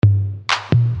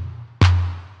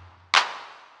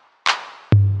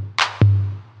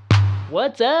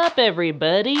What's up,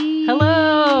 everybody?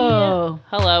 Hello.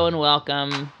 Hello and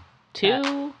welcome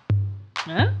to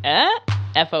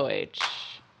FOH.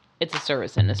 It's a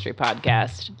service industry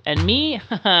podcast. And me,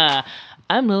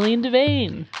 I'm Lillian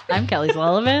Devane. I'm Kelly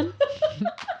Sullivan.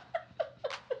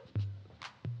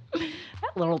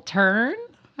 That little turn,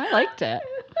 I liked it.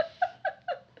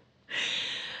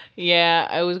 Yeah,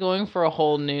 I was going for a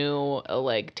whole new,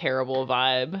 terrible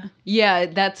vibe. Yeah,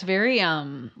 that's very,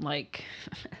 and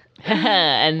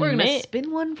we're going to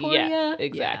spin one for you. Yeah,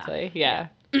 exactly. Yeah.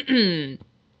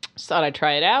 Just thought I'd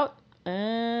try it out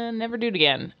and never do it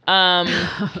again. And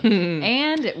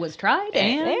it was tried,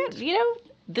 and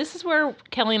this is where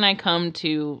Kelly and I come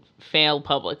to fail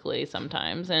publicly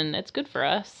sometimes, and it's good for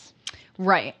us.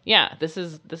 Right. Yeah, this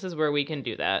is where we can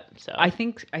do that. So I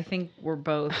think we're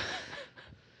both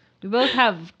we both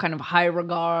have kind of high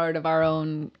regard of our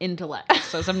own intellect.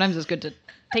 So sometimes it's good to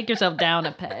take yourself down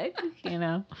a peg,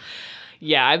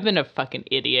 Yeah, I've been a fucking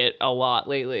idiot a lot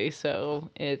lately, so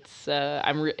it's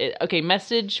okay.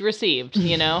 Message received.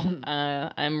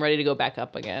 I'm ready to go back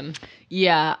up again.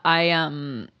 Yeah,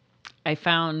 I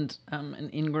found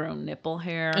an ingrown nipple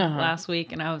hair last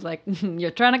week, and I was like, "You're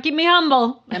trying to keep me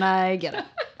humble," and I get it.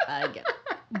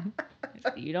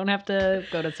 You don't have to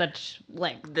go to such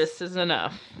length. This is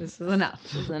enough.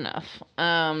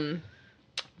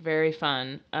 Very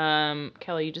fun.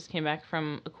 Kelly, you just came back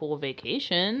from a cool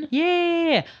vacation.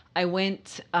 Yeah. I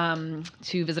went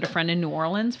to visit a friend in New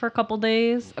Orleans for a couple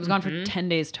days. I was gone for 10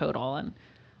 days total, and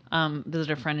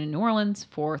visited a friend in New Orleans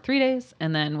for 3 days,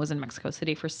 and then was in Mexico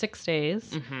City for 6 days.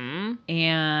 Mm-hmm.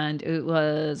 And it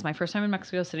was my first time in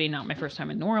Mexico City, not my first time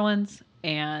in New Orleans.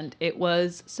 And it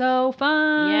was so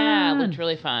fun. Yeah, it looked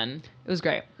really fun. It was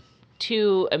great.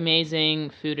 2 amazing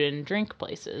food and drink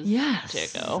places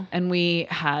to go. And we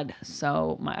had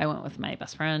I went with my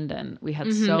best friend, and we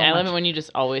had so much. I love it when you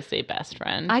just always say best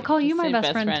friend. I call you my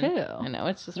best friend too. I know,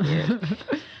 it's just weird.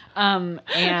 And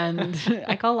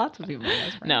I call lots of people my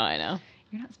best friend. No, I know.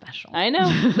 You're not special. I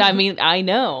know. I mean, I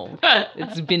know.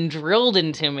 It's been drilled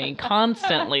into me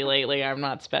constantly lately. I'm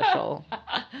not special.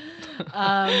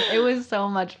 It was so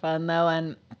much fun though,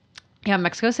 and yeah,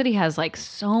 Mexico City has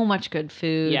so much good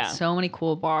food, so many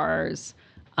cool bars,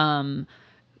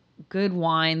 good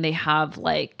wine. They have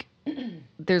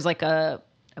there's a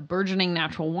burgeoning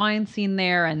natural wine scene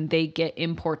there, and they get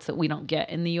imports that we don't get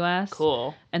in the US.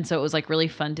 Cool. And so it was really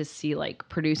fun to see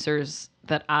producers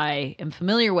that I am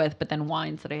familiar with, but then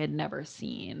wines that I had never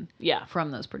seen from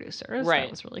those producers. Right.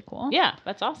 That was really cool. Yeah,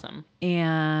 that's awesome.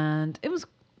 And it was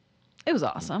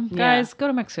awesome. Yeah. Guys, go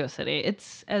to Mexico City.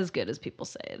 It's as good as people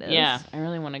say it is. Yeah, I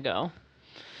really want to go.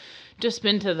 Just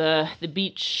been to the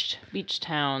beach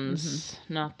towns,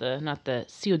 not the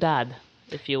ciudad,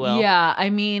 if you will. Yeah,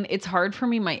 I mean, it's hard for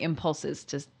me. My impulse is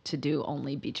to do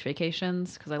only beach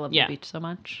vacations because I love the beach so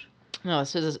much. No,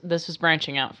 this is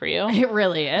branching out for you. It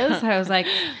really is. I was like,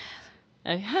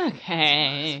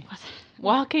 okay,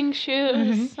 walking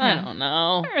shoes. I don't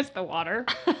know. Where's the water?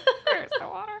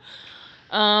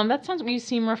 That sounds. You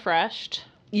seem refreshed.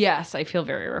 Yes, I feel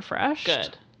very refreshed.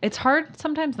 Good. It's hard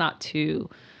sometimes not to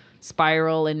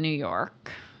spiral in New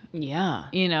York. Yeah.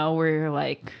 Where you're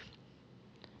like,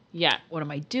 yeah, what am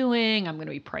I doing? I'm going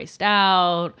to be priced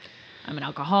out. I'm an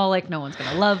alcoholic. No one's going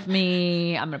to love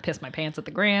me. I'm going to piss my pants at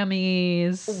the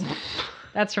Grammys.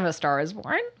 That's from A Star Is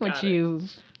Born, which you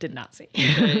did not see.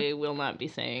 I will not be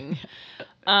saying.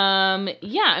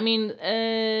 Yeah, I mean,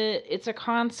 it's a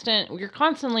constant. You're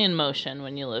constantly in motion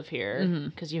when you live here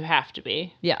because you have to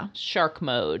be. Yeah. Shark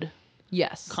mode.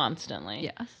 Yes. Constantly.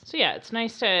 Yes. So yeah, it's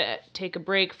nice to take a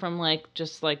break from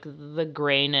just the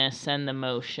grayness and the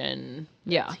motion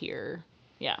that's here.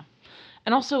 Yeah.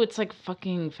 And also it's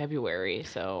fucking February,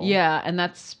 so. Yeah, and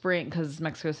that's spring because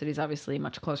Mexico City is obviously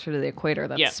much closer to the equator.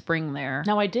 That's spring there.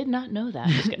 Now, I did not know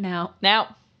that. Now,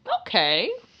 okay.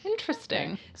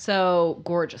 Interesting. Okay. So,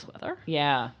 gorgeous weather.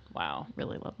 Yeah. Wow.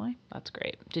 Really lovely. That's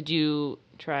great. Did you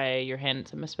try your hand at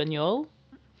some Espanol?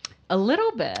 A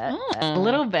little bit. A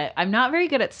little bit. I'm not very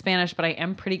good at Spanish, but I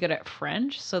am pretty good at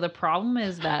French. So the problem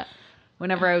is that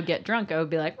whenever I would get drunk, I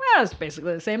would be like, well, it's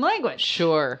basically the same language.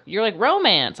 Sure. You're like,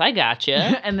 romance. I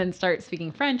gotcha. And then start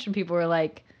speaking French, and people were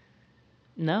like,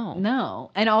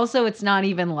 no. And also, it's not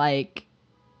even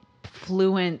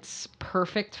fluent,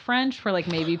 perfect French where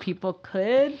maybe people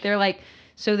could. They're like,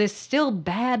 so there's still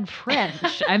bad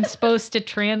French. I'm supposed to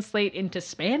translate into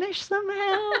Spanish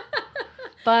somehow.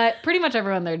 But pretty much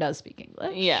everyone there does speak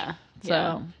English. Yeah.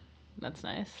 So that's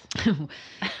nice.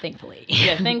 Thankfully.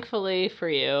 Yeah, thankfully for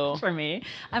you. For me.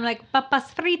 I'm like, papas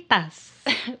fritas.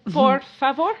 Por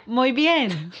favor. Muy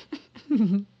bien.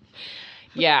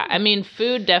 Yeah, I mean,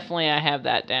 food, definitely I have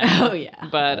that down. Oh, yeah.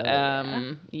 But,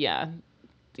 yeah.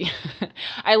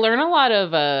 I learn a lot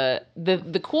of,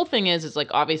 the cool thing is like,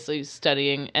 obviously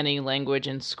studying any language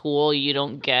in school, you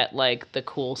don't get, like, the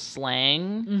cool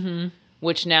slang,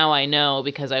 which now I know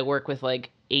because I work with, like,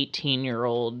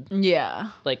 18-year-old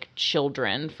like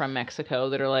children from Mexico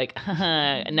that are like,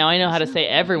 now I know how to say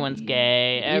everyone's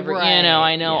gay.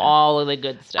 I know all of the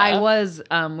good stuff. I was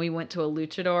we went to a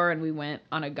luchador and we went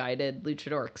on a guided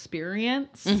luchador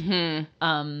experience through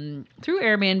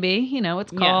Airbnb.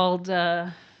 It's called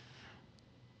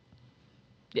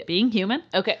Being Human.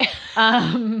 Okay.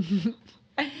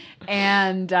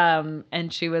 And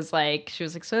she was like, so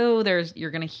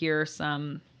you're gonna hear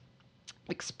some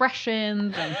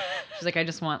expressions, and she's like, I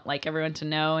just want like everyone to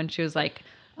know. And she was like,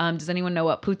 does anyone know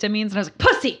what puta means? And I was like,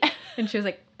 pussy. And she was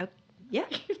like, oh, yeah,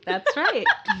 that's right.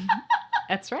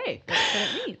 That's right. That's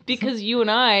what it means. Because you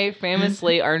and I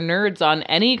famously are nerds on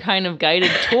any kind of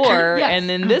guided tour. Yes.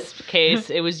 And in this case,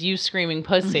 it was you screaming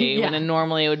pussy. Yeah. When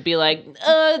normally it would be like,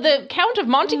 the Count of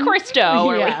Monte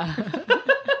Cristo. Yeah.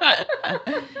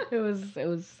 It was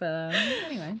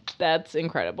anyway. That's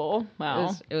incredible.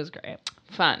 Wow. It was great.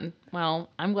 Fun. Well,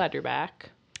 I'm glad you're back.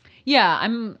 Yeah,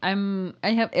 I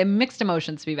have mixed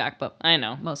emotions to be back, but I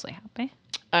know. Mostly happy.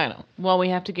 I know. Well, we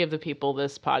have to give the people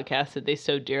this podcast that they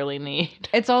so dearly need.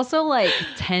 It's also like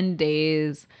 10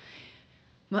 days.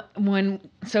 When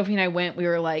Sophie and I went, we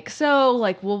were like, so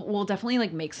like we'll definitely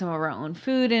like make some of our own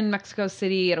food in Mexico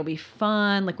City. It'll be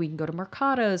fun. Like we can go to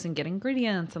mercados and get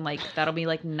ingredients, and like that'll be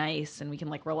like nice, and we can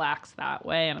like relax that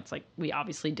way. And it's like we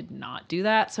obviously did not do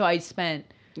that. So I spent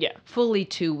fully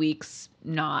 2 weeks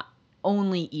not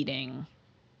only eating.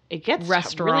 It gets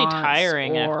really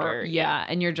tiring after. Yeah,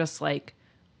 and you're just like,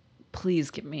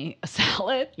 please give me a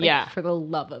salad. For the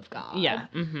love of God. Yeah.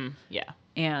 Mm-hmm. Yeah.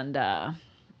 And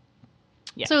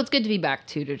so it's good to be back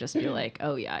too, to just be like,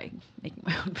 oh yeah, I'm making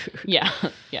my own food. Yeah.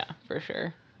 Yeah, for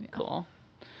sure. Yeah. Cool.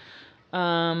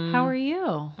 How are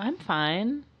you? I'm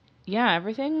fine. Yeah,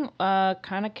 everything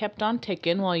kind of kept on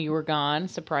ticking while you were gone,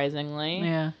 surprisingly.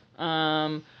 Yeah.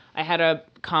 I had a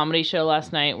comedy show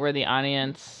last night where the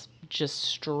audience just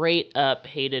straight up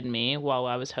hated me while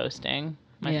I was hosting.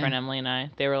 My friend Emily and I,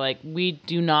 they were like, we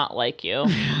do not like you.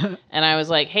 And I was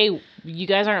like, hey, you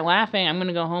guys aren't laughing. I'm going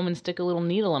to go home and stick a little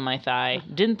needle in my thigh.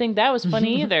 Didn't think that was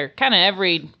funny either. Kind of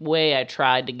every way I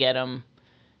tried to get them,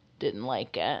 didn't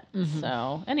like it.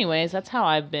 So anyways, that's how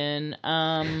I've been.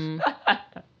 Feeling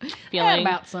that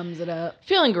about sums it up.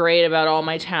 Feeling great about all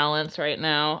my talents right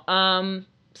now.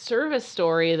 Service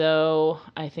story, though,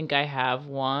 I think I have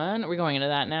one. Are we going into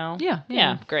that now?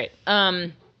 Yeah, great.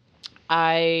 I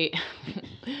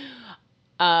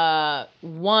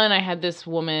had this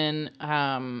woman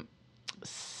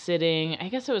sitting, I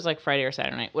guess it was like Friday or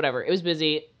Saturday night, whatever. It was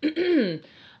busy.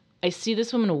 I see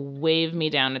this woman wave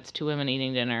me down. It's 2 women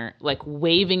eating dinner, like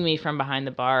waving me from behind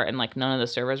the bar, and like none of the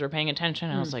servers were paying attention.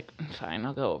 I was like, fine,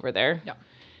 I'll go over there. Yeah.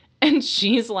 And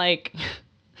she's like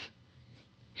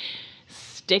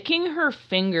sticking her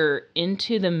finger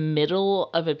into the middle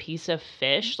of a piece of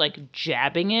fish, like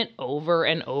jabbing it over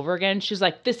and over again. She's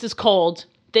like, this is cold.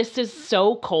 This is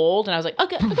so cold. And I was like,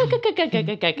 okay.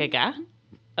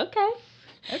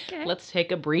 Let's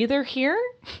take a breather here.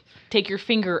 Take your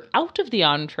finger out of the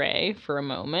entree for a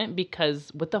moment,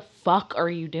 because what the fuck are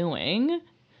you doing?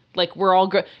 Like, we're all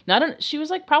she was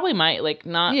like probably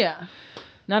not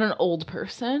an old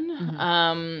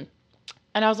person.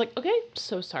 And I was like, okay,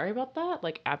 so sorry about that.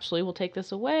 Like, absolutely, we'll take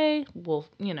this away. We'll,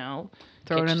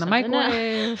 throw it in the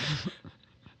microwave.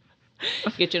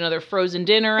 Get you another frozen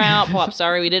dinner out. Plop,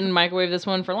 sorry, we didn't microwave this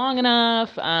one for long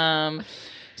enough.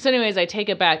 So anyways, I take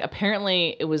it back.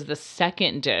 Apparently, it was the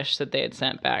second dish that they had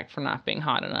sent back for not being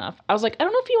hot enough. I was like, I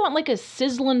don't know if you want like a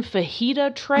sizzling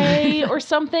fajita tray or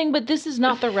something, but this is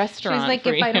not the restaurant. She's like,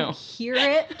 for if you. I don't hear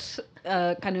it,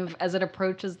 kind of as it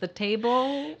approaches the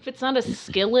table. If it's not a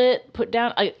skillet put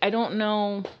down, I don't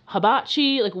know.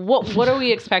 Hibachi, like what are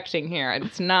we expecting here?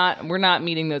 We're not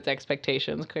meeting those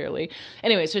expectations, clearly.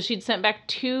 Anyway, so she'd sent back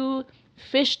 2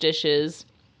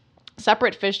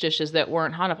 separate fish dishes that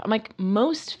weren't hot enough. I'm like,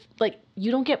 you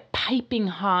don't get piping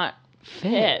hot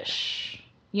fish.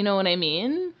 You know what I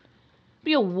mean? It'd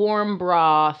be a warm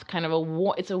broth, kind of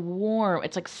it's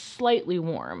like slightly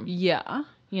warm. Yeah.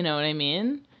 You know what I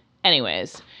mean?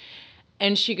 Anyways.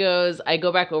 And she goes, I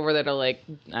go back over there to like,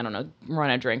 I don't know, run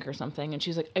a drink or something. And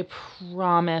she's like, I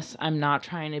promise I'm not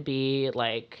trying to be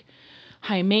like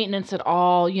high maintenance at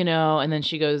all, and then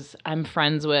she goes, I'm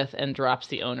friends with, and drops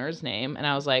the owner's name. And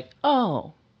I was like,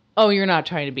 oh, you're not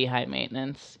trying to be high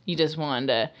maintenance. You just wanted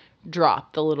to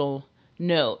drop the little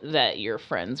note that you're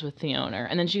friends with the owner.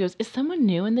 And then she goes, is someone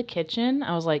new in the kitchen?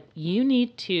 I was like, you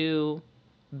need to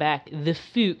back the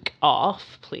fuck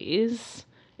off, please.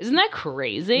 Isn't that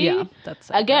crazy? Yeah, that's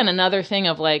so again another thing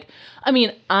of like, I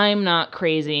mean, I'm not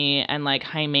crazy and like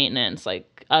high maintenance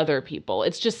like other people.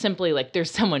 It's just simply like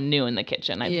there's someone new in the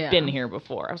kitchen. I've been here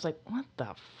before. I was like, what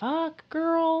the fuck,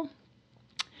 girl?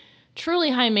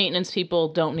 Truly high maintenance people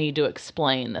don't need to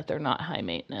explain that they're not high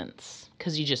maintenance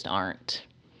because you just aren't.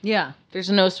 Yeah.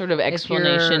 There's no sort of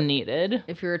explanation needed.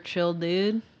 If you're a chill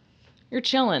dude, you're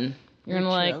chilling. You're chill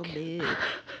like, dude.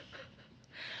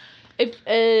 If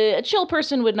a chill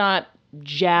person would not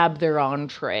jab their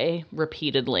entree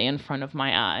repeatedly in front of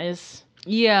my eyes.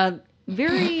 Yeah,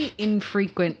 very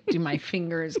infrequent do my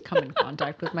fingers come in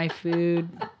contact with my food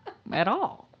at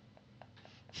all.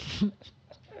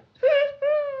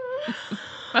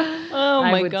 Oh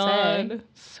my God. Say,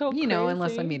 so crazy.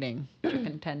 Unless I'm eating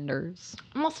chicken tenders.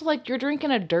 I'm also like, you're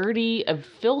drinking a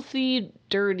filthy,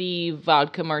 dirty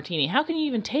vodka martini. How can you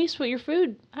even taste what your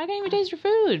food? How can you even taste your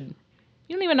food?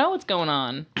 You don't even know what's going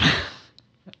on.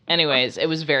 Anyways, it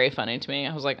was very funny to me.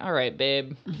 I was like, all right,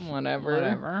 babe,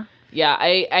 whatever. Yeah,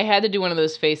 I had to do one of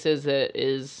those faces that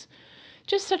is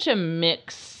just such a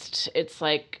mixed, it's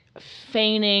like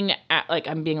feigning, like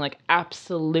I'm being like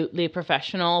absolutely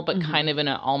professional, but kind of in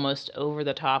an almost over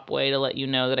the top way to let you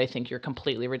know that I think you're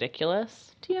completely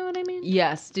ridiculous. Do you know what I mean?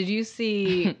 Yes. Did you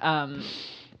see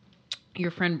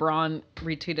your friend Braun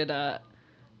retweeted a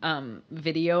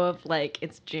video of like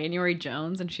it's January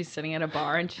Jones and she's sitting at a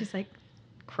bar and she's like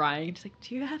crying. She's like,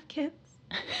 do you have kids?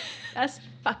 Best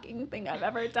fucking thing I've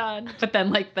ever done. But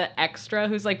then like the extra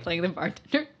who's like playing the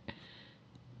bartender,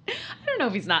 I don't know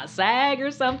if he's not SAG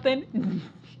or something,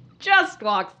 just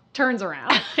turns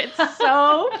around. It's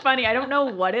so funny. I don't know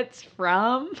what it's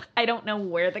from. I don't know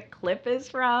where the clip is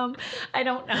from. I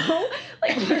don't know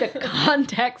like the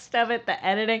context of it, the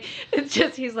editing. It's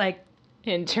just he's like,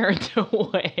 and turned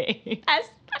away. Best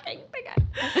fucking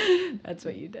thing. That's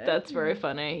what you did. That's very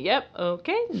funny. Yep.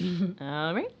 Okay.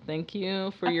 All right. Thank you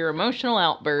for your emotional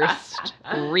outburst.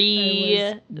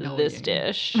 This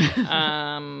dish.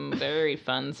 Very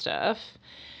fun stuff.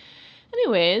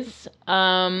 Anyways,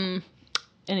 any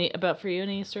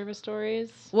service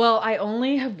stories? Well, I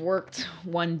only have worked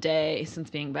one day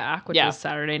since being back, which was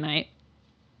Saturday night.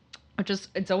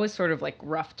 It's always sort of like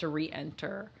rough to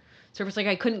re-enter. So it was like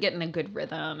I couldn't get in a good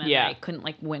rhythm, and I couldn't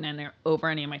like win over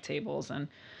any of my tables, and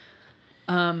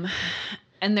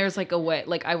there's like a way,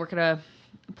 like I work at a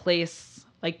place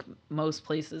like most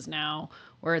places now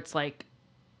where it's like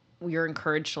you're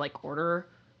encouraged to like order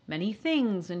many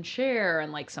things and share,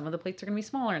 and like some of the plates are gonna be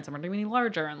smaller and some are gonna be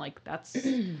larger, and like that's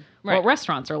what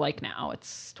restaurants are like now.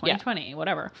 It's 2020,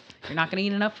 whatever. You're not gonna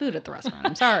eat enough food at the restaurant.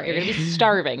 I'm sorry, you're gonna be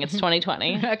starving. It's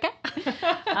 2020. Okay.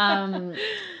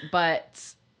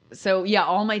 But. So, yeah,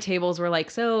 all my tables were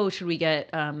like, so should we get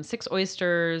 6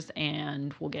 oysters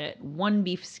and we'll get 1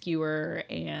 beef skewer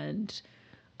and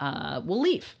we'll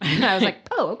leave. And I was like,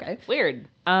 oh, okay. Weird.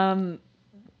 So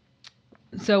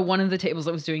one of the tables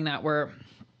that was doing that where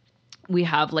we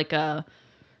have like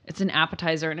it's an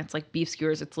appetizer and it's like beef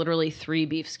skewers. It's literally 3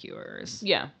 beef skewers.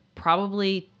 Yeah.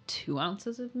 Probably 2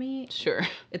 ounces of meat. Sure.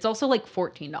 It's also like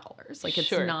 $14. Like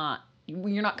it's not,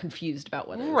 you're not confused about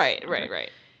what it is. Right.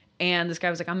 And this guy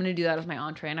was like, I'm going to do that as my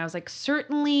entree. And I was like,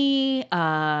 certainly,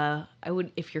 I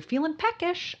would, if you're feeling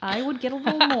peckish, I would get a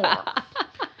little more.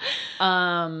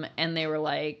 And they were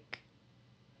like,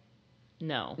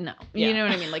 no. Yeah. You know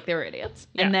what I mean? Like they were idiots.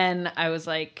 Yeah. And then I was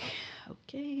like,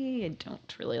 okay, I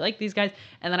don't really like these guys.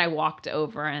 And then I walked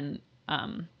over and,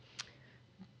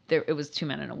 it was 2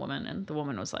 men and a woman. And the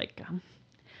woman was like,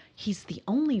 he's the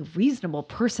only reasonable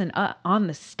person on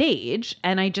the stage.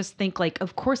 And I just think like,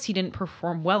 of course he didn't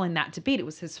perform well in that debate. It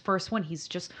was his first one. He's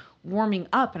just warming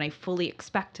up. And I fully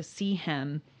expect to see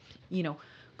him,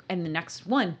 and the next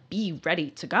one be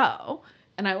ready to go.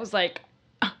 And I was like,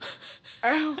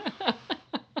 oh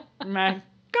my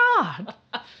God.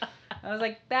 I was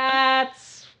like,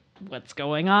 that's what's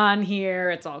going on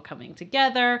here. It's all coming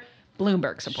together.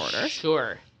 Bloomberg supporter.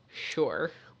 Sure.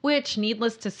 Which,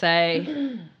 needless to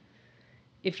say,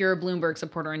 if you're a Bloomberg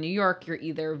supporter in New York, you're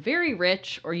either very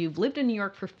rich or you've lived in New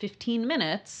York for 15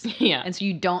 minutes. Yeah. And so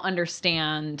you don't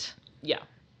understand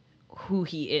who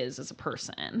he is as a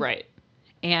person. Right.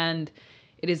 And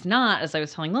it is not, as I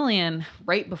was telling Lillian,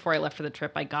 right before I left for the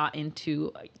trip, I got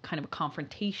into kind of a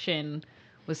confrontation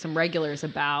with some regulars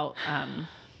about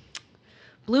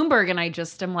Bloomberg. And I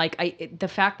just am like, the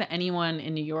fact that anyone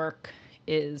in New York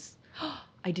is...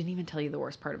 I didn't even tell you the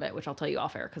worst part of it, which I'll tell you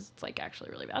off air because it's like actually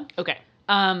really bad. Okay.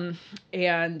 Or I'll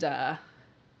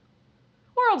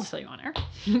just tell you on air.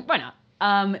 Why not?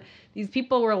 These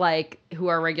people were like, who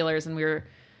are regulars, and it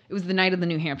was the night of the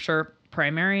New Hampshire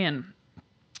primary, and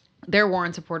they're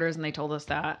Warren supporters, and they told us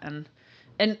that, and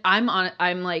I'm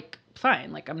like,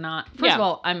 fine, like I'm not, first of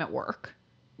all, I'm at work.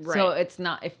 Right. So it's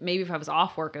not, if I was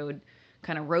off work, I would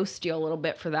kind of roast you a little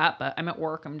bit for that, but I'm at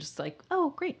work. I'm just like, oh,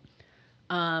 great.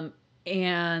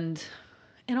 And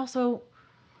also,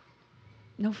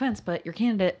 no offense, but your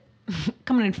candidate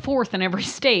coming in fourth in every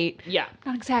state. Yeah.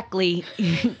 Not exactly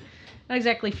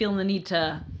feeling the need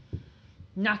to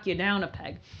knock you down a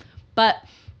peg. But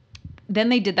then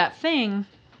they did that thing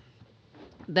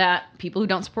that people who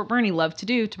don't support Bernie love to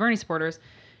do to Bernie supporters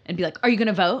and be like, are you going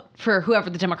to vote for whoever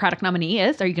the Democratic nominee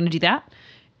is? Are you going to do that?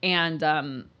 And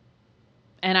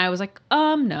I was like,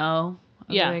 no.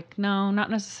 I was like, no, not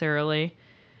necessarily.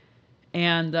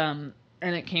 And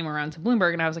it came around to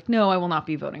Bloomberg, and I was like, no, I will not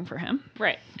be voting for him.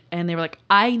 Right. And they were like,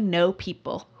 I know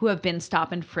people who have been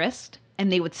stop and frisked,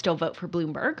 and they would still vote for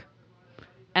Bloomberg.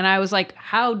 And I was like,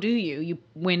 how do you?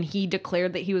 When he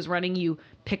declared that he was running, you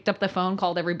picked up the phone,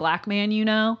 called every black man you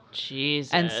know.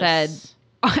 Jesus. And said,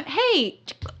 hey,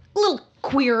 little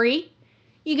query,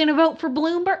 you going to vote for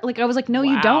Bloomberg? Like, I was like, no,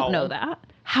 you don't know that.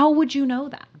 How would you know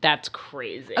that? That's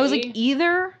crazy. I was like,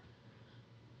 either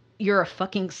you're a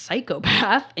fucking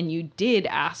psychopath and you did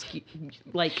ask,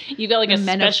 like, you got like a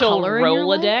special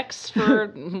Rolodex for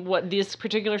what this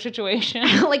particular situation.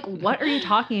 Like, what are you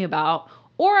talking about?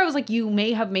 Or I was like, you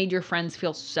may have made your friends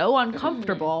feel so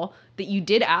uncomfortable that you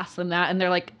did ask them that, and they're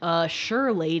like,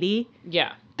 sure, lady.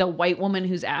 Yeah. The white woman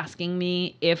who's asking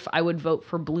me if I would vote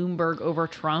for Bloomberg over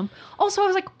Trump. Also, I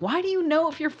was like, why do you know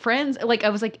if your friends, like, I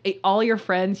was like, all your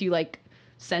friends, you like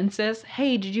census,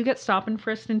 hey, did you get stop and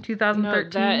frisked in 2013?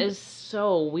 No, that is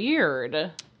so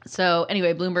weird. So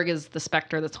anyway, Bloomberg is the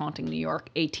specter that's haunting New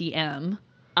York, ATM.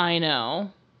 I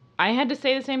know. I had to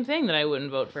say the same thing, that I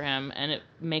wouldn't vote for him, and it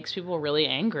makes people really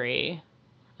angry.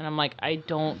 And I'm like, I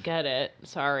don't get it.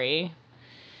 Sorry.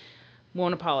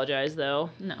 Won't apologize,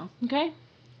 though. No. Okay.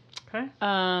 Okay.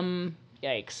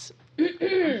 Yikes.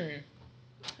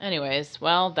 Anyways,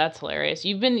 well, that's hilarious.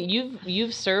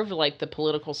 You've served like the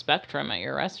political spectrum at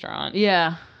your restaurant.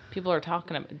 Yeah. People are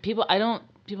talking about people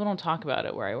don't talk about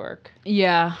it where I work.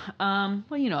 Yeah. Well,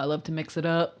 I love to mix it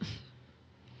up.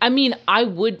 I mean,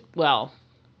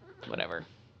 whatever.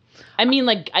 I mean,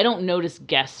 like, I don't notice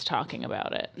guests talking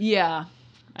about it. Yeah.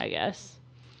 I guess.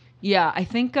 Yeah, I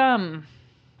think, I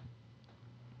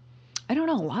don't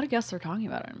know, a lot of guests are talking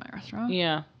about it in my restaurant.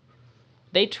 Yeah.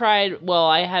 They tried,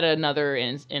 I had another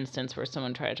instance where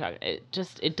someone tried to talk.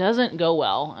 It doesn't go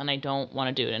well, and I don't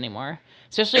want to do it anymore.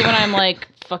 Especially when I'm, like,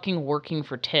 fucking working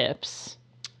for tips.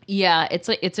 Yeah, it's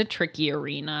a tricky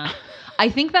arena. I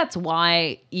think that's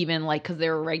why even, like, because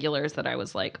there were regulars that I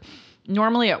was like,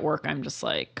 normally at work, I'm just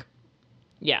like...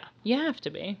 Yeah, you have to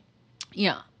be.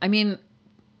 Yeah, I mean,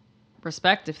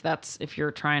 respect if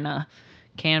you're trying to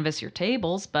canvas your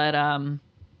tables, but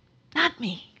not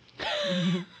me.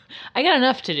 I got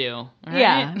enough to do. Right?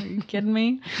 Yeah, are you kidding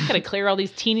me? Gotta clear all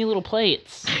these teeny little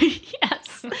plates.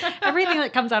 Yes, everything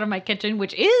that comes out of my kitchen,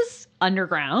 which is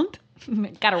underground.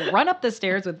 Gotta run up the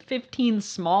stairs with 15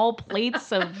 small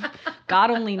plates of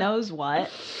God only knows what.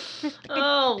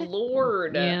 Oh,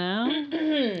 Lord.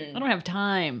 I don't have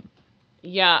time.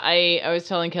 Yeah, I was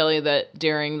telling Kelly that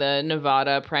during the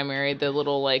Nevada primary, the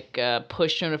little, like,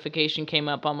 push notification came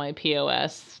up on my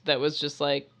POS that was just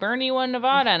like, Bernie won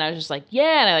Nevada. And I was just like,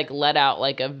 yeah. And I, like, let out,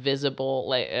 like, a visible,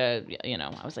 like, I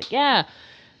was like, yeah.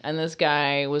 And this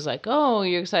guy was like, oh,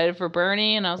 you excited for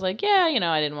Bernie? And I was like, yeah,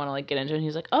 I didn't want to, like, get into it. And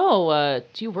he's like, oh,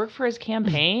 do you work for his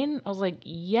campaign? I was like,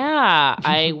 yeah,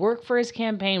 I work for his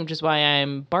campaign, which is why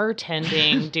I'm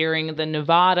bartending during the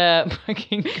Nevada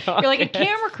fucking caucus. You're like, a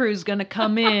camera crew's going to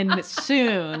come in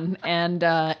soon and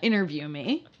interview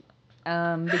me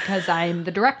because I'm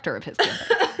the director of his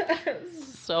campaign.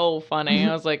 So funny.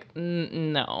 I was like,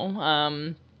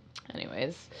 no.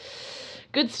 Anyways.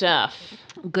 Good stuff.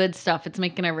 Good stuff. It's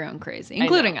making everyone crazy,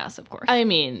 including us, of course. I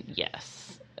mean,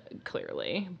 yes,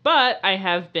 clearly. But I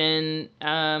have been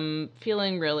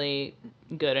feeling really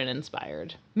good and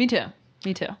inspired. Me too.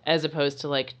 As opposed to,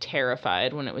 like,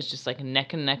 terrified when it was just, like,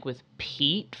 neck and neck with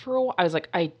Pete for a while. I was like,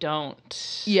 I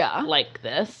don't like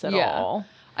this at all.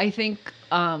 I think,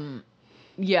 and,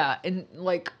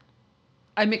 like,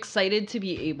 I'm excited to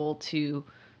be able to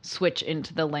switch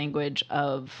into the language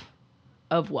of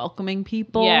welcoming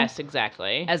people. Yes,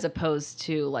 exactly. As opposed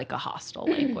to, like, a hostile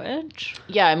language.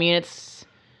 Yeah, I mean, it's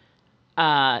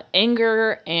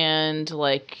anger and,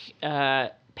 like,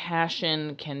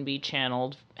 passion can be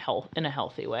channeled in a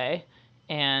healthy way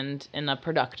and in a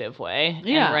productive way.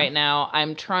 Yeah. And right now,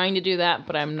 I'm trying to do that,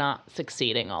 but I'm not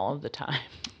succeeding all of the time.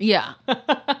 Yeah.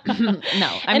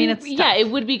 No, I mean, it's tough. Yeah, it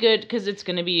would be good because it's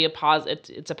going to be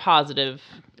it's a positive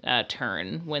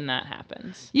turn when that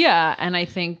happens. Yeah, and I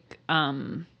think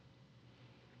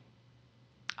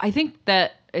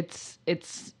that it's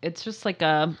just like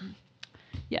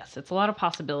it's a lot of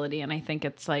possibility, and I think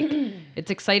it's like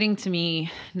it's exciting to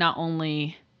me not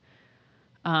only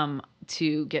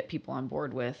to get people on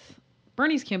board with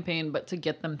Bernie's campaign, but to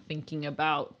get them thinking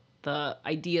about the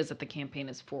ideas that the campaign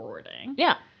is forwarding.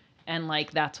 Yeah. And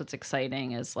like that's what's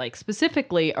exciting is like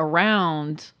specifically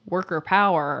around worker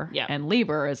power and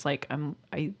labor is like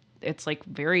it's like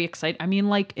very exciting. I mean,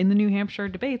 like in the New Hampshire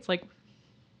debates, like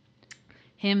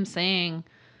him saying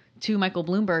to Michael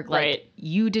Bloomberg, like,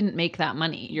 you didn't make that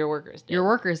money. Your workers did. Your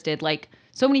workers did. Like,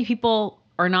 so many people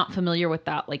are not familiar with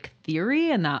that, like,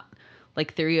 theory and that,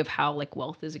 like, theory of how, like,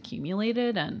 wealth is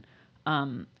accumulated and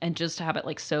just to have it,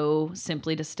 like, so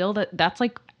simply distilled, that's,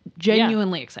 like,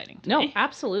 genuinely exciting to me. No,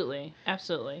 absolutely.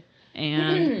 Absolutely.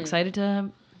 And excited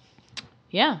to...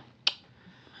 Yeah.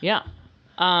 Yeah.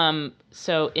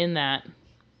 So in that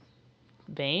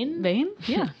vein?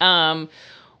 Yeah.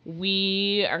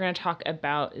 We are going to talk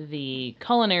about the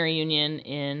Culinary Union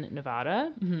in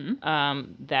Nevada.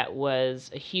 That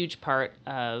was a huge part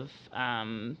of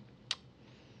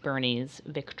Bernie's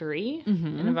victory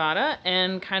in Nevada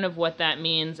and kind of what that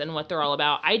means and what they're all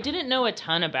about. I didn't know a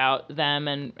ton about them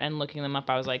and looking them up,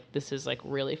 I was like, this is like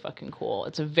really fucking cool.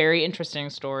 It's a very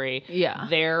interesting story. Yeah.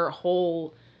 Their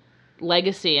whole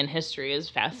legacy and history is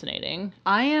fascinating.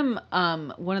 I am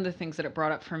one of the things that it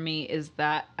brought up for me is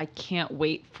that I can't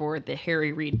wait for the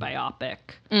Harry Reid biopic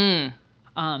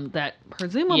that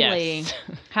presumably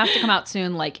has to come out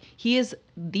soon. Like, he is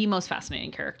the most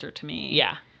fascinating character to me.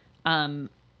 Yeah.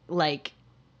 Like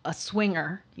a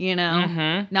swinger, you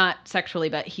know, not sexually,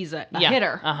 but he's a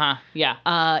hitter.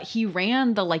 Yeah. He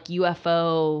ran the like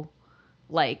UFO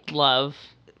like love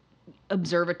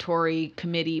observatory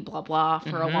committee, blah, blah,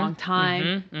 for a long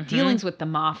time. Dealings with the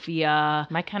mafia.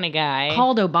 My kind of guy.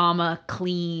 Called Obama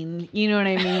clean. You know what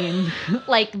I mean?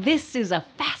 Like, this is a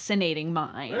fascinating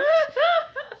mind.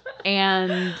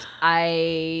 And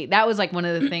that was like one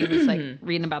of the things, like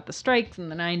reading about the strikes in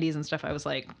the 90s and stuff, I was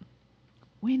like,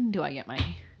 when do I get my...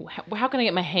 How can I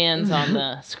get my hands on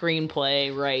the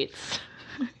screenplay rights?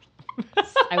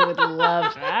 I would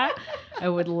love that. I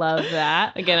would love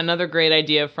that. Again, another great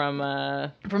idea from the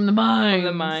Minds. From the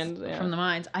Minds. Yeah. From the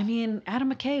Minds. I mean,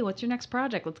 Adam McKay, what's your next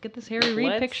project? Let's get this Harry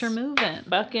Reid picture moving.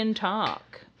 Fucking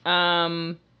talk.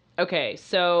 Okay,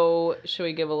 so should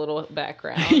we give a little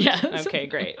background? Yes. Okay,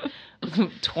 great.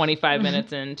 25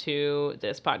 minutes into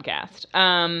this podcast.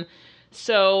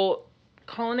 So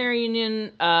Culinary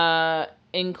Union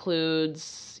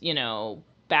includes, you know,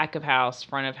 back of house,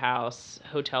 front of house,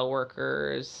 hotel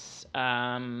workers,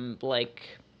 like,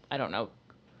 I don't know,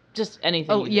 just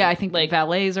anything. Oh, yeah, I think like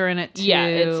valets are in it too. Yeah,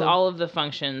 it's all of the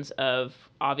functions of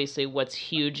obviously what's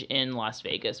huge in Las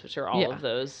Vegas, which are all of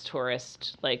those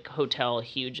tourist, like, hotel,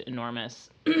 huge, enormous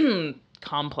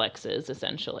complexes,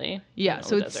 essentially. Yeah,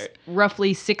 so it's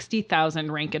roughly 60,000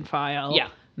 rank and file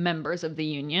members of the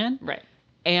union. Right.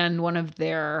 And one of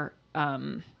their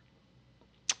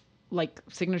like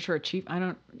signature achievement, I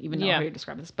don't even know how to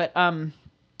describe this, but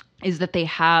is that they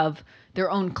have their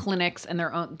own clinics and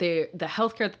their own the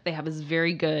healthcare that they have is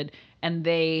very good, and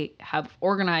they have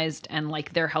organized and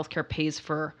like their healthcare pays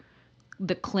for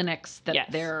the clinics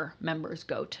that their members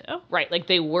go to. Right, like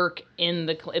they work in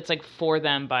it's like for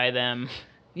them by them.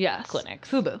 Yes. Clinics.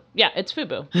 FUBU. Yeah, it's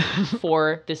FUBU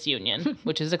for this union,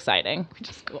 which is exciting. Which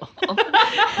is cool.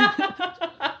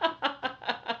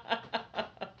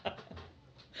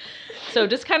 So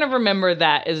just kind of remember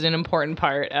that is an important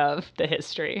part of the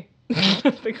history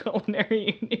of the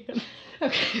Culinary Union.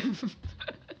 Okay.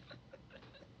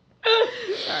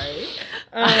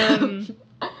 Sorry.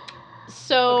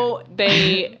 So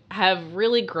they have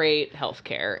really great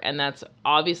healthcare, and that's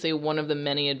obviously one of the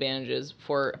many advantages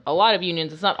for a lot of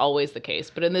unions. It's not always the case,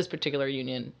 but in this particular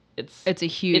union, it's a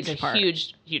huge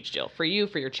deal for you,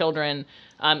 for your children.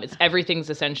 Everything's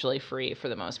essentially free for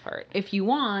the most part. If you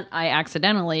want, I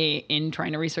accidentally, in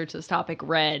trying to research this topic,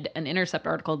 read an Intercept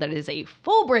article that is a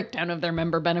full breakdown of their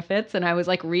member benefits, and I was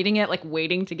like reading it, like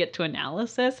waiting to get to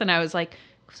analysis, and I was like,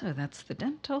 so that's the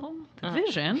dental, the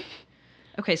vision.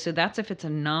 Okay, so that's if it's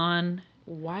a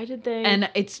Why did they? And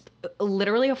it's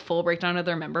literally a full breakdown of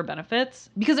their member benefits,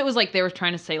 because it was like they were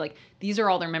trying to say like these are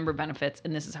all their member benefits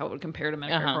and this is how it would compare to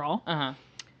Medicare for All.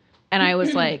 And I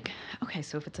was like, okay,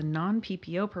 so if it's a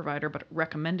non-PPO provider but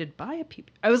recommended by a PPO,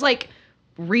 I was like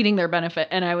reading their benefit,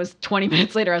 and I was 20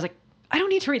 minutes later, I was like, I don't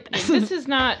need to read this. This is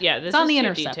not. Yeah, this it's is on the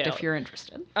Intercept detailed. if you're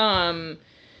interested.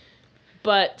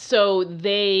 But so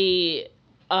there's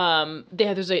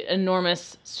an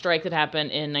enormous strike that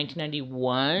happened in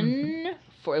 1991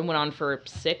 and went on for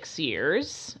 6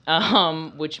 years,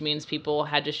 which means people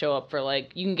had to show up for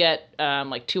you can get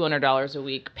like $200 a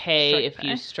week pay if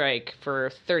you strike for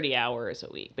 30 hours a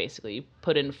week. Basically, you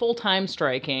put in full-time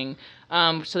striking.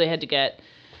 So they had to get,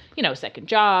 second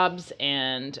jobs,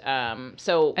 and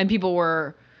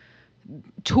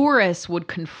tourists would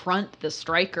confront the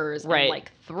strikers and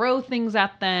throw things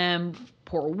at them,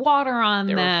 pour water on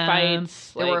them.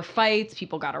 There were fights.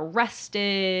 People got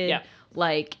arrested. Yeah.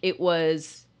 It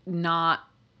was not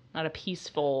a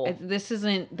peaceful. This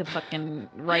isn't the fucking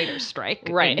writer's strike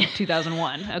in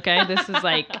 2001. Okay, this is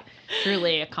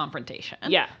truly a confrontation.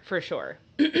 Yeah, for sure.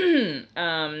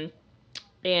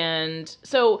 And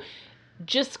so,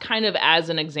 just kind of as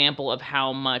an example of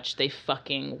how much they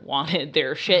fucking wanted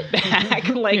their shit back,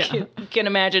 you can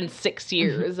imagine 6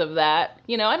 years of that.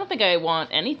 I don't think I want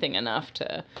anything enough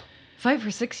to fight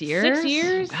for 6 years. 6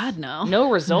 years? God, no.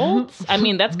 No results? I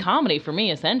mean, that's comedy for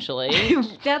me, essentially.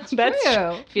 That's true.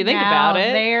 If you think about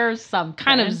it. There's some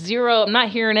kind of zero. I'm not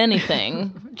hearing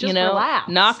anything. Just relax.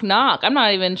 Knock, knock. I'm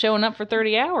not even showing up for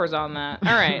 30 hours on that.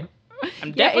 All right.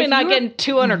 I'm definitely not getting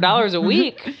 $200 a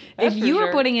week. If you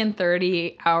were putting in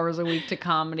 30 hours a week to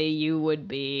comedy, you would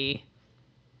be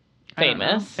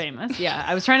famous. Famous. Yeah.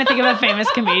 I was trying to think of a famous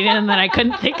comedian and then I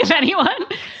couldn't think of anyone.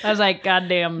 I was like, God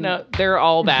damn. No, they're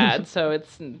all bad. So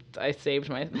I saved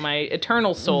my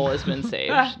eternal soul has been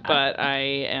saved. But I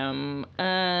am,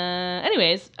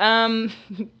 anyways,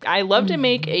 I love to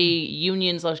make a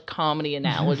union/comedy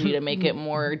analogy to make it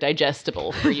more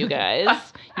digestible for you guys.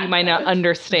 You might not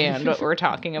understand what we're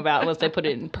talking about unless I put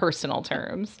it in personal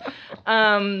terms.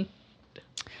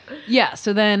 Yeah,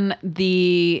 so then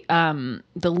the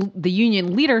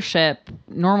union leadership,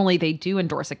 normally they do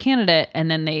endorse a candidate and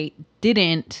then they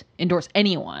didn't endorse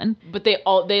anyone. But they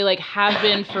have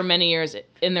been for many years,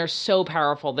 and they're so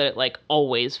powerful that it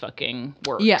always fucking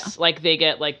works. Yeah. They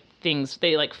get things,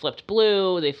 they flipped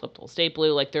blue, they flipped whole state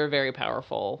blue, they're a very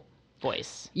powerful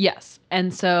voice. Yes.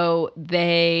 And so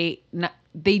they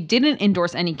didn't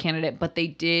endorse any candidate, but they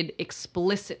did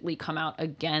explicitly come out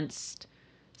against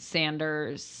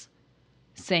Sanders,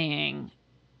 saying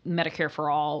Medicare for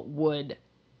all would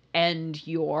end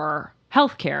your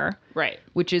health care. Right.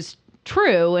 Which is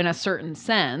true in a certain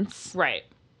sense. Right.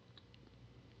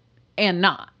 And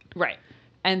not. Right.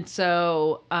 And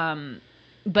so,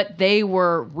 but they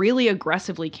were really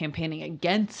aggressively campaigning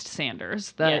against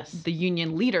Sanders, the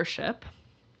union leadership.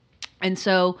 And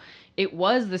so it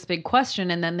was this big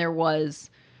question. And then there was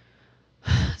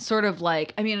sort of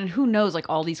and who knows,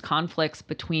 all these conflicts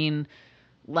between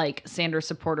Sanders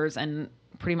supporters and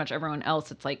pretty much everyone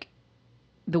else. It's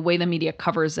the way the media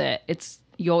covers it,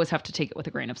 you always have to take it with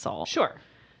a grain of salt. Sure.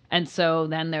 And so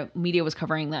then the media was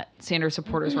covering that Sanders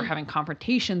supporters were having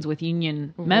confrontations with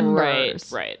union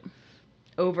members. Right.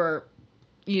 Over,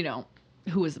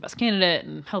 who was the best candidate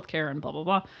and healthcare and blah, blah,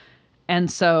 blah. And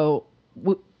so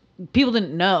people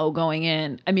didn't know going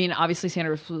in. I mean, obviously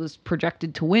Sanders was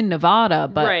projected to win Nevada,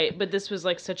 but right. But this was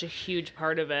such a huge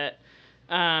part of it,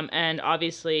 and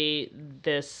obviously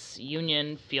this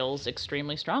union feels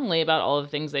extremely strongly about all of the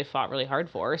things they fought really hard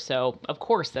for. So of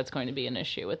course that's going to be an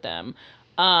issue with them.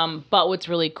 But what's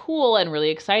really cool and really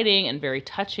exciting and very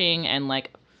touching and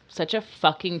such a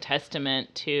fucking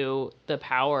testament to the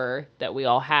power that we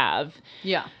all have.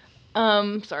 Yeah.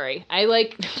 Sorry,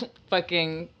 I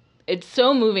fucking. It's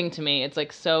so moving to me. It's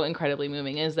so incredibly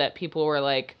moving is that people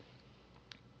were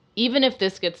even if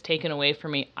this gets taken away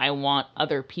from me, I want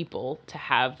other people to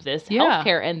have this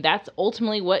healthcare. And that's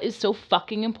ultimately what is so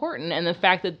fucking important. And the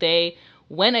fact that they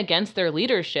went against their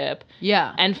leadership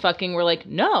and fucking were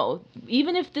no,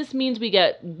 even if this means we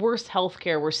get worse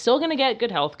healthcare, we're still going to get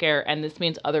good healthcare. And this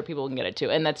means other people can get it too.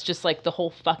 And that's just the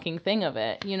whole fucking thing of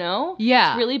it,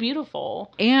 Yeah. It's really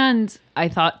beautiful. And I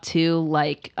thought too,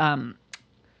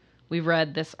 we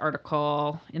read this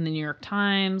article in the New York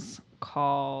Times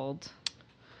called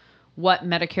What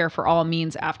Medicare for All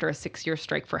Means After a 6-Year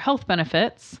Strike for Health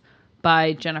Benefits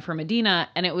by Jennifer Medina.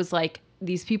 And it was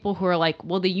these people who are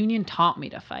well, the union taught me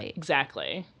to fight.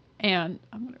 Exactly. And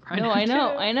I'm going to cry.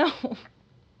 No, I know.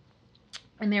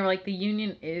 And they were the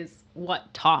union is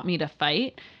what taught me to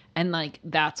fight. And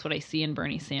that's what I see in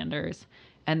Bernie Sanders.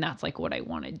 And that's what I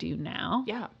want to do now.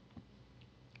 Yeah.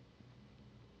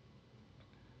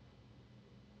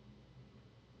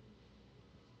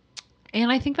 And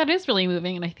I think that is really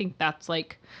moving. And I think that's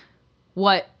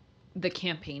what the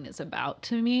campaign is about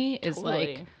to me is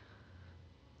totally.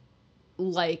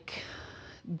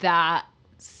 That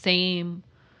same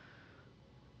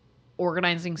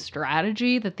organizing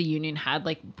strategy that the union had,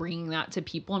 like bringing that to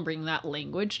people and bringing that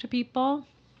language to people.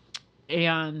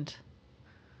 And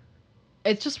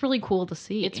it's just really cool to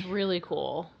see. It's really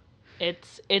cool.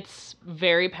 It's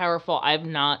very powerful. I've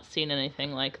not seen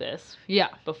anything like this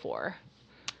before.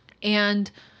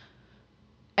 And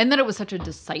that it was such a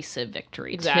decisive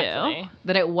victory too.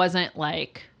 That it wasn't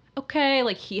like, okay,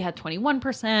 like he had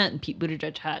 21% and Pete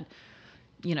Buttigieg had,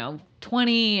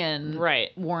 20 and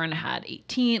Warren had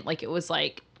 18. Like it was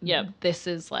like, this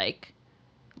is like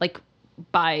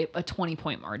by a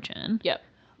 20-point margin.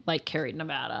 Like carried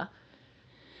Nevada.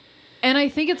 And I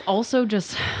think it's also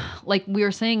just like we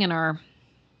were saying in our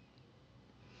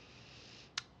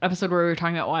episode where we were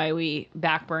talking about why we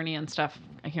back Bernie and stuff.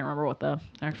 I can't remember what the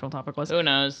actual topic was. Who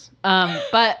knows?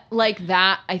 But like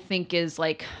that, I think is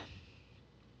like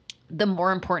the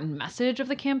more important message of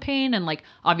the campaign. And like,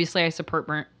 obviously I support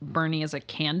Bernie as a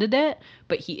candidate,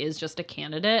 but he is just a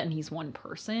candidate and he's one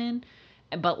person.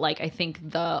 But like, I think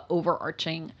the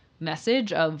overarching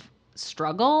message of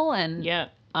struggle and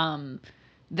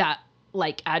that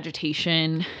like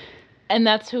agitation. And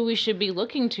that's who we should be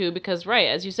looking to because,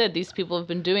 as you said, these people have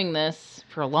been doing this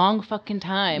for a long fucking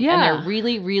time. And they're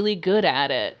really, really good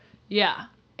at it. Yeah.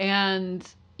 And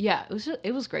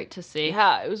it was great to see.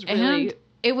 Yeah, it was really... And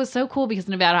it was so cool because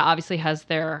Nevada obviously has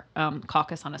their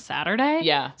caucus on a Saturday.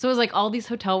 Yeah. So it was like all these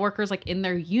hotel workers like in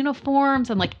their uniforms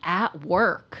and like at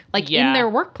work. Like in their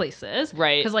workplaces.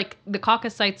 Right. Because like the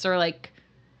caucus sites are like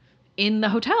in the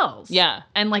hotels. Yeah.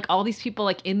 And like all these people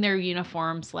like in their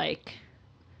uniforms like...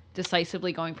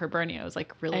 decisively going for Bernie. I was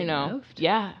like really moved.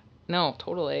 Yeah. No,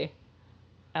 totally.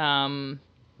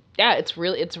 It's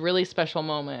a really special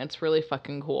moment. It's really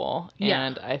fucking cool.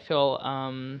 And I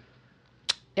feel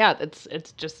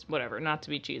it's just whatever, not to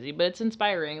be cheesy, but it's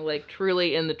inspiring, like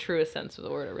truly in the truest sense of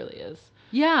the word, it really is.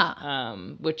 Yeah.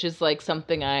 Which is like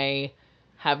something I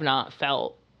have not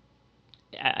felt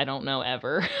I don't know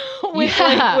ever with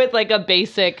like a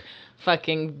basic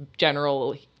fucking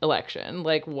general election.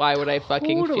 Like, why would I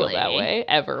fucking feel that way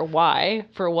ever? Why?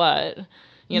 For what?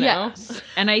 You know?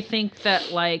 And I think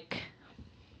that like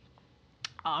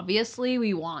obviously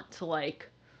we want to like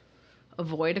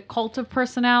avoid a cult of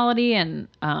personality and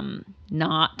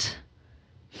not,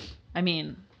 I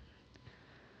mean,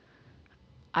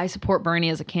 I support Bernie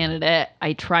as a candidate.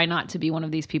 I try not to be one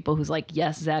of these people who's like,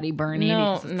 yes, Zaddy Bernie.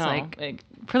 No, because it's like,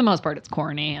 for the most part, it's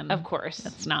corny. And of course.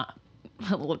 That's not,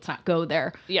 let's not go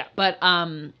there. Yeah. But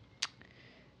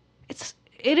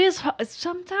it is,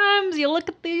 sometimes you look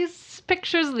at these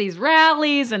pictures of these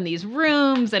rallies and these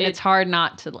rooms and it's hard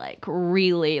not to like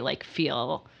really like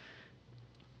feel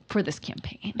for this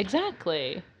campaign.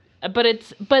 Exactly.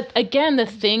 But again, the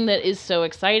thing that is so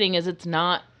exciting is it's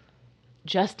not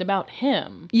just about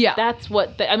him. Yeah. That's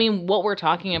what, what we're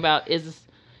talking about is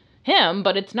him,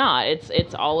 but it's not.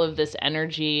 It's all of this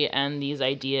energy and these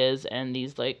ideas and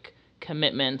these like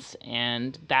commitments,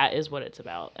 and that is what it's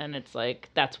about. And it's like,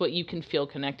 that's what you can feel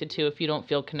connected to if you don't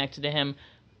feel connected to him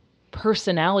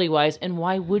personality wise. And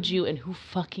why would you? And who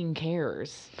fucking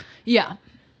cares? Yeah.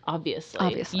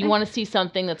 Obviously. You want to see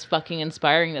something that's fucking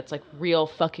inspiring, that's like real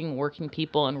fucking working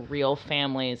people and real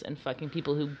families and fucking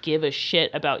people who give a shit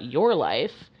about your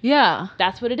life. Yeah.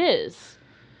 That's what it is.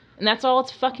 And that's all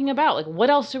it's fucking about. Like,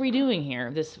 what else are we doing here?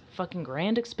 This fucking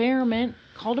grand experiment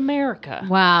called America.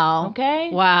 Wow. Okay?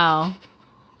 Wow.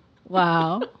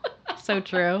 Wow. So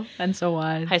true and so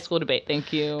wise. High school debate.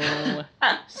 Thank you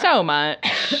so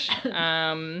much.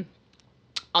 I'll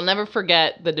never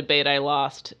forget the debate I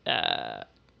lost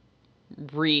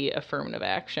re-affirmative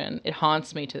action. It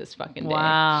haunts me to this fucking day.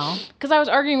 Wow. Because I was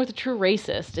arguing with a true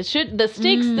racist. The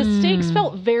stakes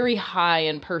felt very high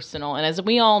and personal, and as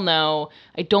we all know,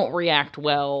 I don't react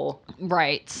well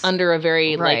under a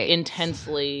very like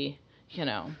intensely,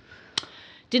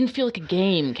 didn't feel like a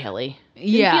game, Kelly.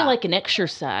 Didn't feel like an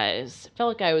exercise. It felt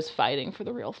like I was fighting for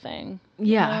the real thing.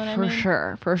 Yeah,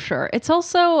 for sure. It's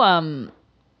also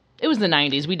it was the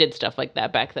 90s. We did stuff like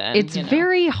that back then. It's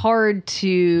very hard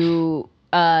to...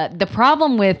 the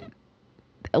problem with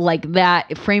like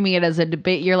that, framing it as a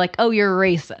debate, you're like, oh, you're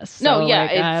racist. So, no, yeah.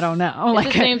 Like, I don't know.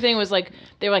 It's the same thing was like,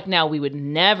 they're like, now we would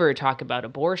never talk about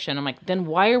abortion. I'm like, then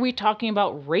why are we talking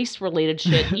about race-related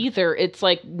shit either? It's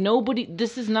like,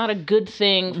 this is not a good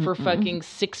thing for fucking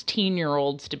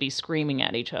 16-year-olds to be screaming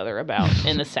at each other about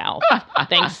in the South.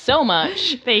 Thanks so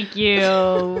much. Thank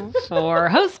you for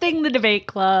hosting the debate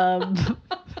club.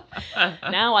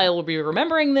 Now I will be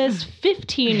remembering this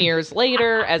 15 years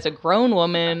later as a grown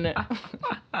woman.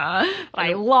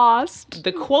 I lost.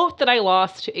 The quote that I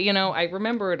lost, I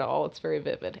remember it all. It's very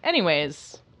vivid.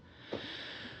 Anyways,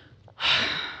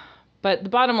 But the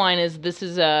bottom line is this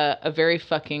is a very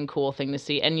fucking cool thing to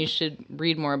see, and you should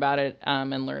read more about it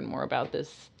and learn more about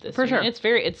this. For sure.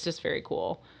 It's just very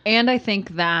cool. And I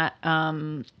think that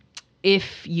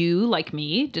if you, like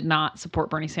me, did not support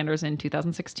Bernie Sanders in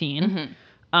 2016,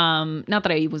 not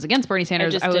that I was against Bernie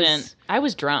Sanders. I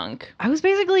was drunk. I was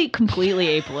basically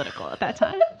completely apolitical at that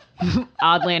time.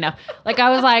 Oddly enough. Like,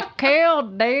 I was like, kill,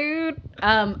 dude.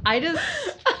 I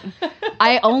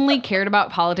only cared about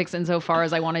politics insofar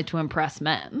as I wanted to impress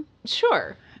men.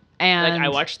 Sure. And like, I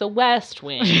watched The West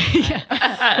Wing.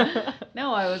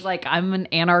 No, I was like, I'm an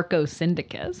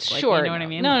anarcho-syndicist. Like, sure. You know what I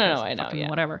mean? No, I know.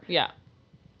 Yeah. Whatever. Yeah.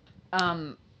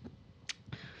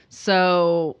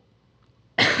 So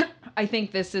I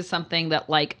think this is something that,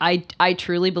 like, I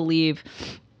truly believe,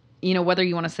 you know, whether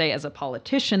you want to say as a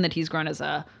politician that he's grown as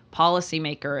a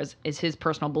policymaker, is his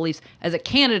personal beliefs. As a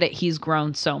candidate, he's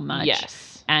grown so much.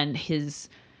 Yes. And his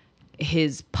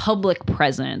public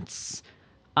presence,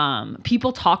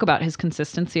 people talk about his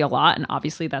consistency a lot, and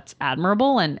obviously that's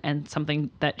admirable and something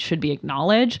that should be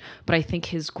acknowledged. But I think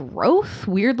his growth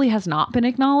weirdly has not been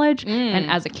acknowledged. And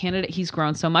as a candidate, he's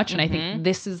grown so much. And I think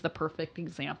this is the perfect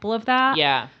example of that.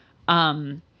 Yeah.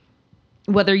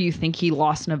 Whether you think he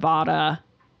lost Nevada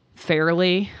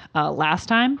fairly last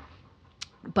time,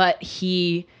 but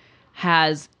he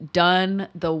has done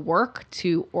the work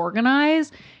to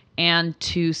organize and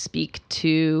to speak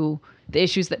to the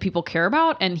issues that people care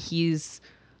about, and he's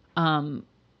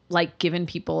like given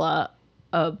people a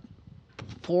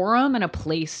forum and a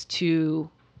place to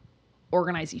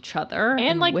organize each other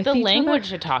and like the language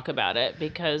to talk about it,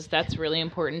 because that's really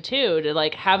important too, to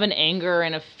like have an anger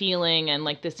and a feeling and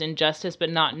like this injustice but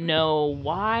not know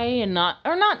why, and not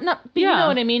you know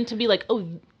what I mean, to be like, oh,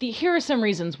 here are some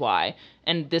reasons why,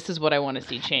 and this is what I want to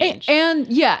see change. And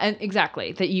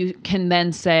exactly, that you can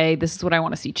then say, this is what I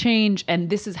want to see change, and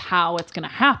this is how it's going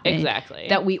to happen. Exactly.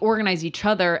 That we organize each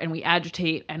other and we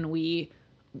agitate and we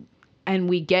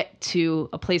get to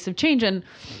a place of change.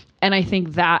 And I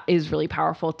think that is really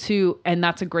powerful too. And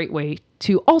that's a great way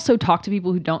to also talk to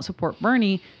people who don't support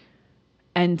Bernie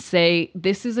and say,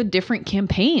 this is a different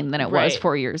campaign than it was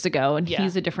 4 years ago. And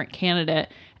he's a different candidate.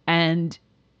 And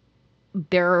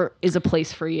there is a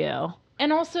place for you.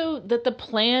 And also that the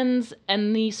plans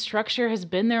and the structure has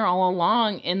been there all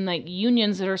along in like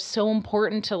unions that are so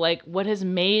important to like what has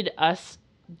made us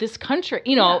this country,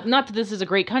 you know, not that this is a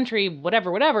great country,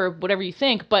 whatever you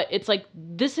think, but it's like,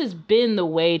 this has been the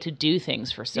way to do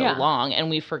things for so long, and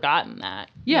we've forgotten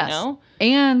that, yes. You know?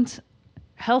 And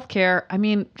healthcare, I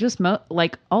mean, just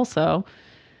also,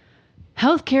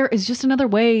 healthcare is just another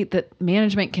way that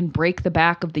management can break the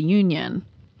back of the union.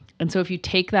 And so if you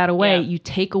take that away, you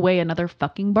take away another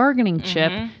fucking bargaining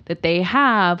chip that they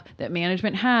have, that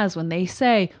management has, when they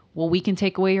say, well, we can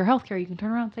take away your healthcare. You can turn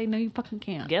around and say, no, you fucking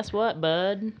can't. Guess what,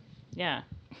 bud? Yeah.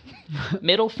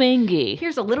 Middle fingy.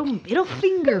 Here's a little middle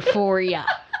finger for you.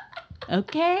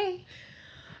 Okay?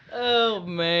 Oh,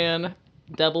 man.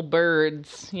 Double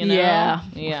birds, you know?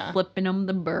 Yeah. Flipping them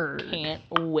the bird. Can't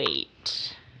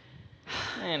wait.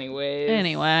 Anyways.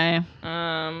 Anyway.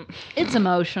 It's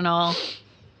emotional.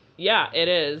 Yeah, it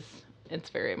is.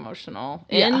 It's very emotional.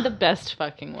 In the best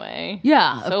fucking way.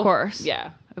 Yeah, of course.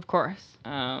 Yeah. Of course.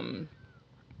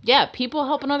 Yeah, people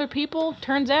helping other people,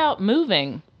 turns out,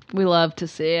 moving. We love to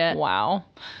see it. Wow.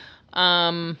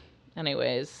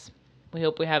 Anyways, we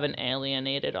hope we haven't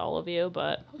alienated all of you,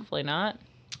 but hopefully not.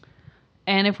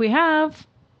 And if we have,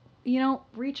 you know,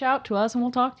 reach out to us and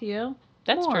we'll talk to you.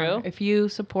 That's true. If you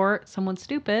support someone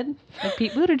stupid like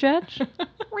Pete Buttigieg,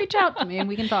 reach out to me and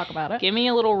we can talk about it. Give me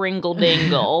a little ringle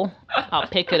dingle. I'll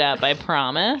pick it up, I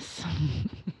promise.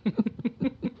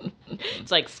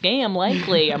 It's like, scam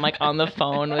likely. I'm like on the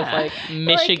phone with like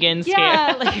Michigan scam.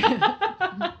 Yeah,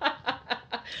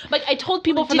 like I told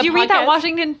people for the podcast. Did you read that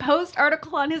Washington Post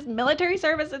article on his military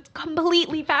service? It's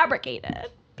completely fabricated.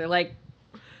 They're like,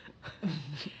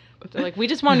 we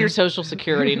just want your social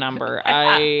security number.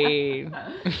 They're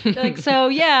like, so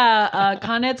yeah,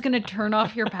 Con Ed's gonna turn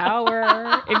off your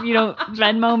power if you don't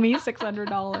Venmo me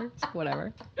 $600.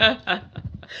 Whatever.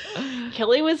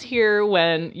 Kelly was here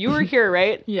when you were here,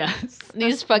 right? Yes.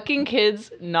 These fucking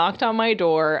kids knocked on my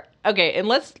door. Okay, and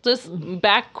let's just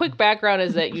quick background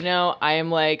is that, you know, I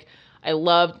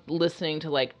love listening to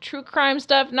like true crime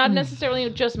stuff, not necessarily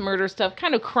just murder stuff,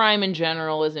 kind of crime in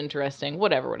general is interesting,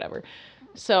 whatever.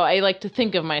 So I like to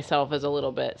think of myself as a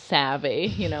little bit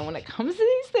savvy, you know, when it comes to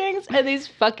these things. And these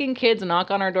fucking kids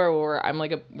knock on our door where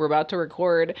we're about to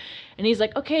record. And he's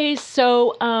like, okay,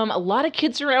 so a lot of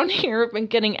kids around here have been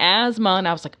getting asthma. And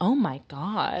I was like, oh my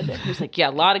God. He was like, yeah,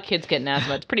 a lot of kids getting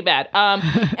asthma. It's pretty bad.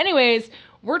 Anyways,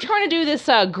 we're trying to do this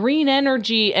green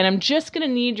energy, and I'm just going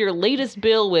to need your latest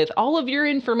bill with all of your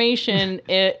information.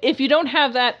 If you don't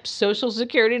have that, social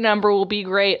security number will be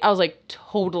great. I was like,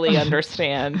 totally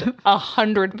understand.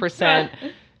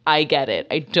 100%. I get it.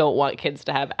 I don't want kids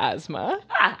to have asthma.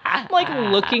 I'm like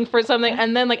looking for something.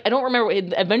 And then like, I don't remember.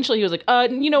 Eventually he was like,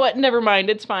 you know what? Never mind.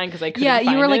 It's fine. Cause I couldn't find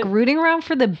you were like rooting around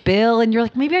for the bill and you're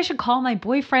like, maybe I should call my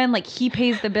boyfriend. Like he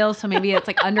pays the bill. So maybe it's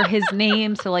like under his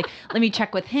name. So like, let me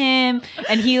check with him.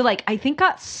 And he like, I think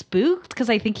got spooked.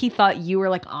 Cause I think he thought you were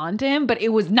like onto him, but it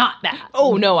was not that.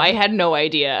 Oh no, I had no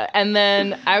idea. And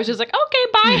then I was just like, okay,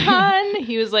 bye hun.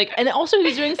 He was like, and also he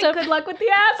was doing stuff. Good luck with the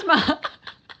asthma.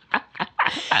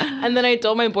 And then I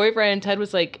told my boyfriend, and Ted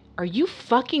was like, are you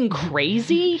fucking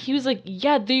crazy? He was like,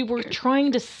 yeah, they were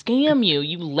trying to scam you.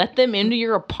 You let them into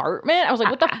your apartment? I was like,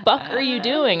 what the fuck are you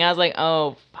doing? I was like,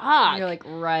 oh, fuck. You're like,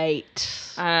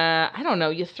 right. I don't know.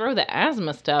 You throw the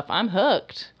asthma stuff. I'm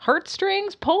hooked.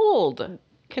 Heartstrings pulled.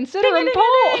 Consider them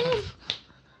pulled.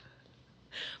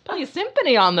 Play a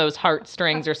symphony on those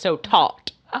heartstrings are so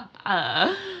taut.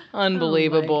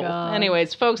 Unbelievable.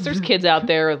 Anyways, folks, there's kids out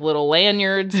there with little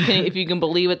lanyards. If you can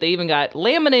believe it, they even got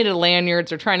laminated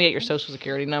lanyards. They're trying to get your social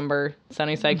security number.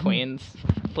 Sunnyside, Queens.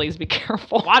 Please be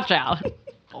careful. Watch out.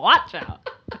 Watch out.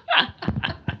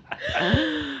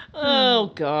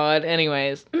 Oh, God.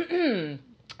 Anyways.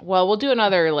 Well, we'll do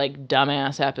another, like,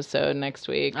 dumbass episode next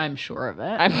week. I'm sure of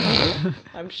it.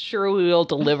 I'm sure we will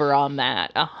deliver on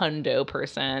that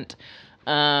 100%.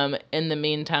 In the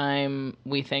meantime,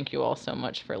 we thank you all so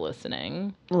much for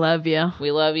listening. Love you.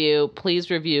 We love you. Please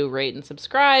review, rate, and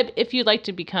subscribe. If you'd like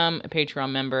to become a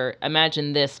Patreon member,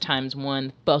 imagine this times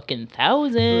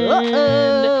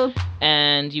 1,000.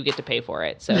 And you get to pay for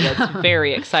it. So that's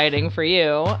very exciting for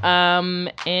you.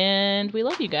 And we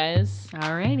love you guys.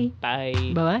 Alrighty.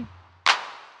 Bye. Bye-bye.